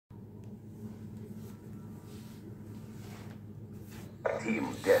Team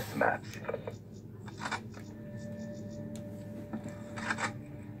deathmatch.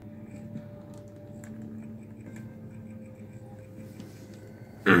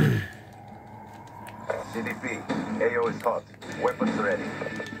 CDP, AO is hot. Weapons ready.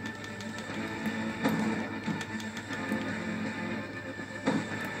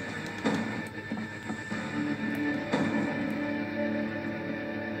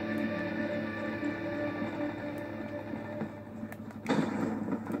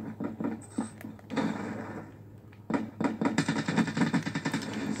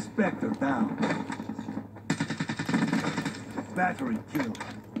 Spectre down. Battery killed.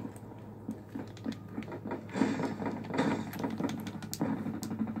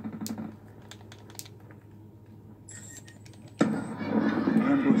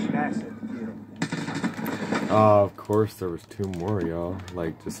 Ambush asset killed. Oh, of course there was two more, y'all.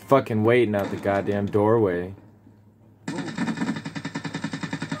 Like, just fucking waiting out the goddamn doorway.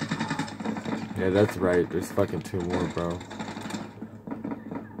 Yeah, that's right. There's fucking two more, bro.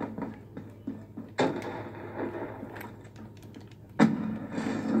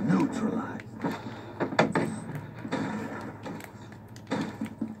 Neutralized.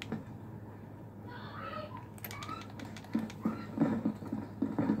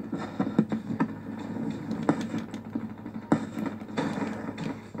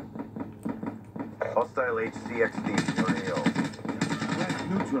 Hostile HCXD for AO. That's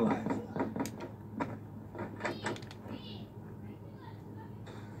neutralized.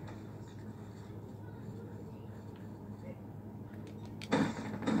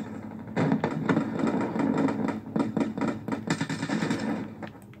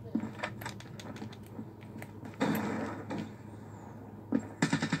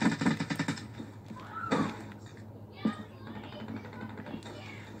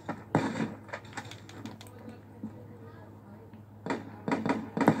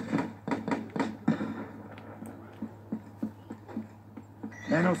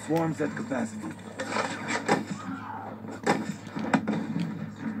 Nano swarms at capacity.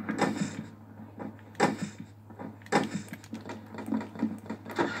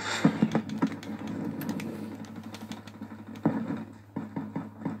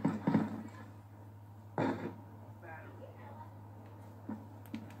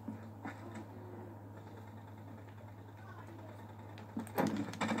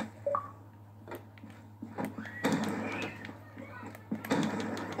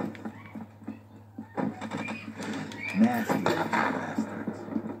 Nasty little bastards.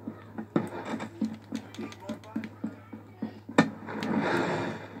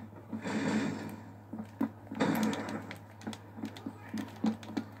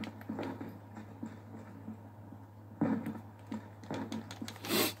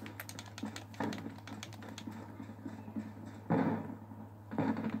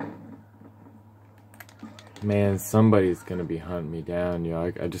 Man, somebody's gonna be hunting me down,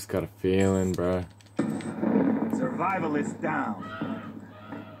 yo. I just got a feeling, bruh. Survivalist down.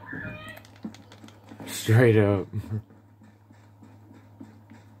 Straight up.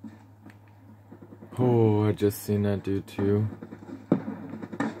 Oh, I just seen that dude too.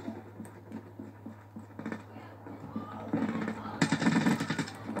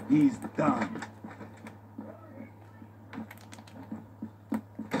 He's done.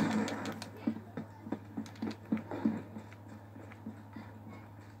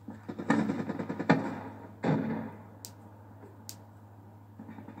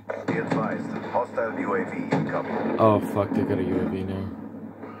 Be advised, hostile UAV incoming. Oh fuck, they got a UAV now.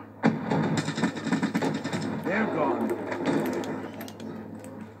 They're gone.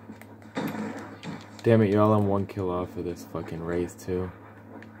 Damn it, y'all, I'm one kill off of this fucking race too.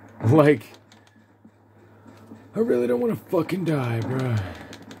 Like, I really don't want to fucking die, bruh.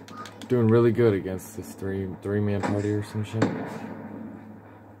 Doing really good against this three-man party or some shit.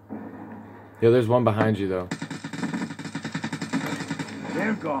 Yeah, there's one behind you though.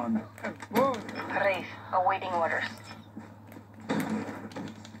 They're gone. Rafe, awaiting orders.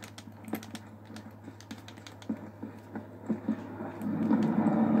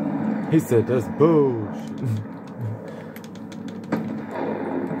 He said that's bullshit.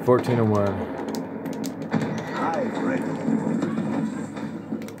 14-1. Hive ready.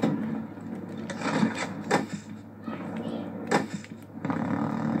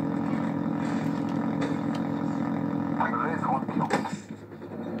 Raise one kill.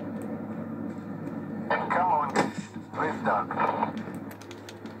 Camo engaged. Raise done.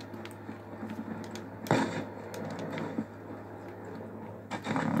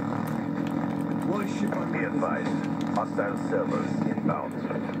 Be advised, hostile servers inbound.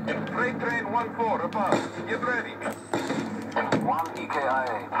 Freight train 1-4 above. Get ready. One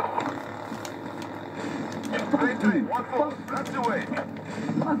EKIA. Great train, 1-4. That's the way.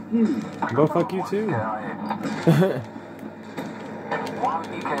 Fuck you. Well, fuck you too. One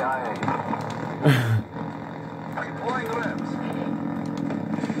EKIA. Deploying reps.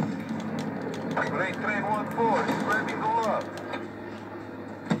 Freight train 1-4 is grabbing the log.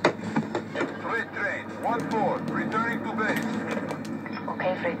 Freight train 1-4 returning to base.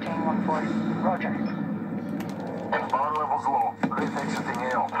 Okay, freight train 1-4. Roger. Power levels low. Freight exiting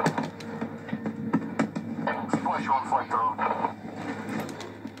AO. Splash on flight road.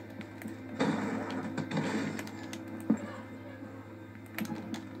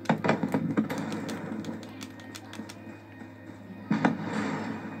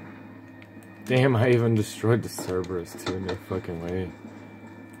 Damn, I even destroyed the Cerberus too, no fucking way.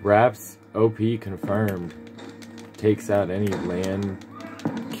 Raps OP confirmed. Takes out any land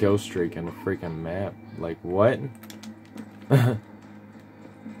kill streak in the freaking map. Like, what?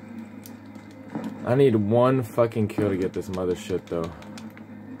 I need one fucking kill to get this mothership, though.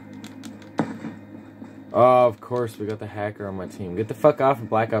 Oh, of course, we got the hacker on my team. Get the fuck off of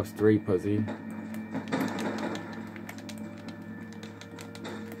Black Ops 3, pussy.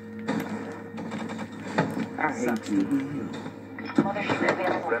 I hate you. Mothership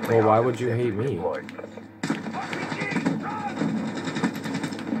available. Well, why would you hate me?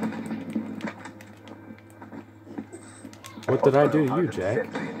 What did I do to you, Jack?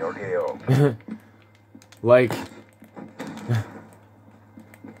 Like...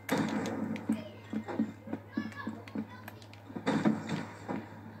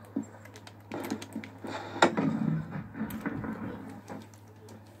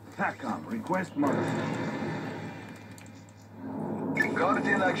 TACOM, request mothership.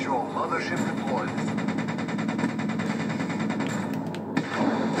 Guardian actual, mothership deployed.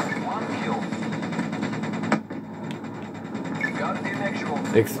 One kill. Guardian actual.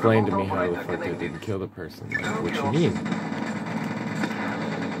 Explain to me how the fuck I didn't kill the person. Like, what you mean?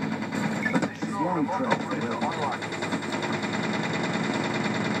 Long track. Online.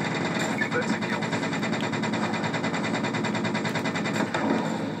 That's a kill.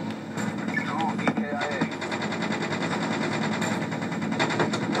 2 EKIA.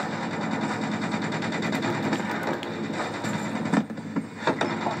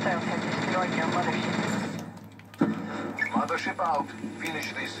 Hostiles have destroyed your mothership. Mothership out. Finish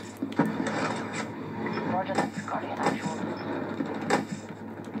this. Roger that, Guardian actual.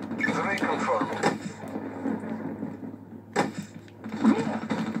 3 confirmed.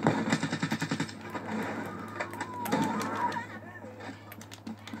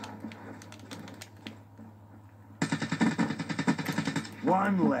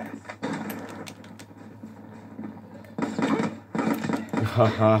 One left.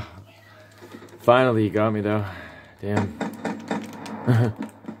 Haha. Finally, you got me, though. Damn.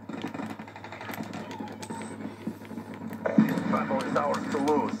 5 is ours to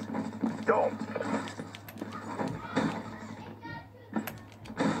lose. Don't.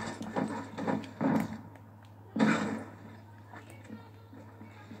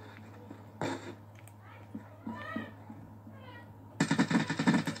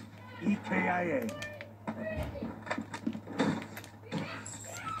 EKIA.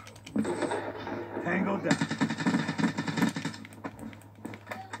 Tango down.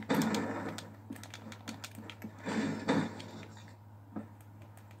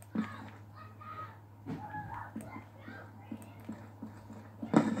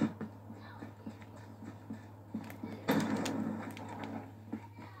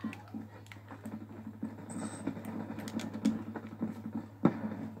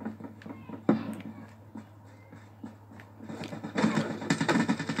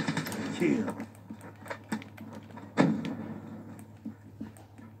 Kill.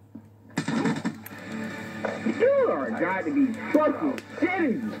 You are a guy to be fucking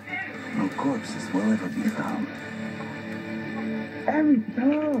shitting. No corpses will ever be found. Every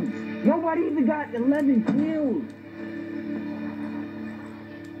time. Nobody even got 11 kills.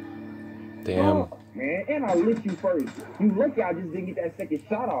 Damn. Oh, man, and I lit you first. You lucky I just didn't get that second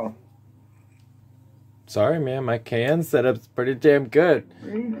shot off. Sorry, man. My KN setup's pretty damn good.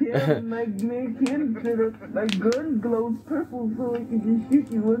 Like gun glows purple so it can just shoot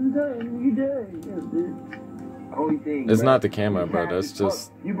you one time you die. Only thing, It's bro, not the camo, bro. That's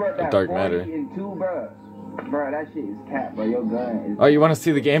just you brought the that dark 40 matter. and 2, bro. Bro, that shit is cap, bro. Your gun is. Oh, you want to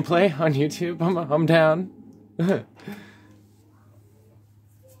see the gameplay on YouTube? I'm down.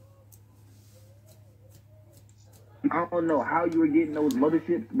 I don't know how you were getting those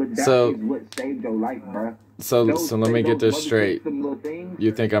motherships, but that So- is what saved your life, bro. So let me get this those straight. motherships, some little things,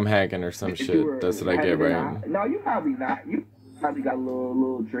 You think I'm hacking or some if you shit? were That's what I get, having right? an eye- No, you probably not. You Probably got a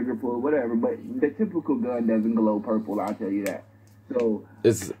little trigger pull, whatever. But the typical gun doesn't glow purple. I'll tell you that. So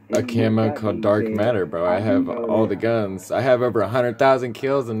it's a camo called Dark Matter, bro. I have all the guns. I have over 100,000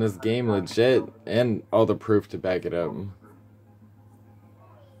 kills in this game, legit, and all the proof to back it up.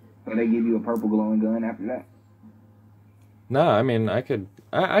 So they give you a purple glowing gun after that? No, I mean, I could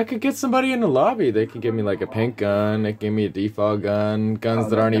get somebody in the lobby. They could give me like a pink gun. They could give me a default gun, guns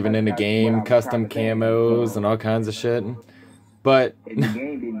that aren't even in the game, custom camos, and all kinds of shit. But and the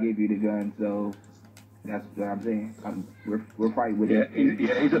game didn't give you the gun, so that's what I'm saying. We're fighting with it.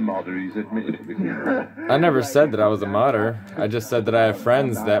 He's a modder. He's admitted it before. I never said that I was a modder. I just said that I have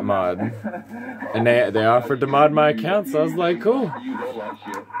friends that mod, and they offered to mod my account. So I was like, cool. You don't like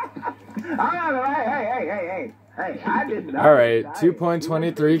shit. Hey, I didn't. All right,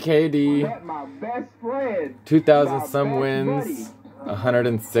 2.23 KD, My best friend. 2,000 some wins,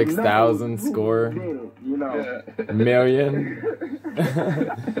 106,000 score, You know. million,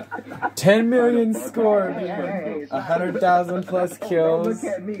 10 million score, 100,000 plus kills.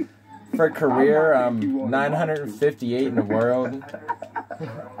 Look at me. For career, I'm 958 in the world.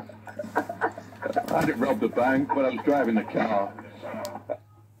 I didn't rob the bank, but I was driving the car.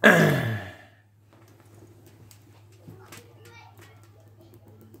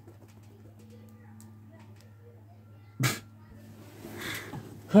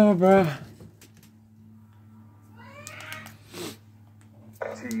 Oh, bro.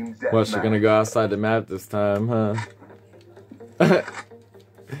 Well, she's gonna go outside the map this time, huh?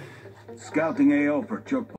 Scouting AO for choke.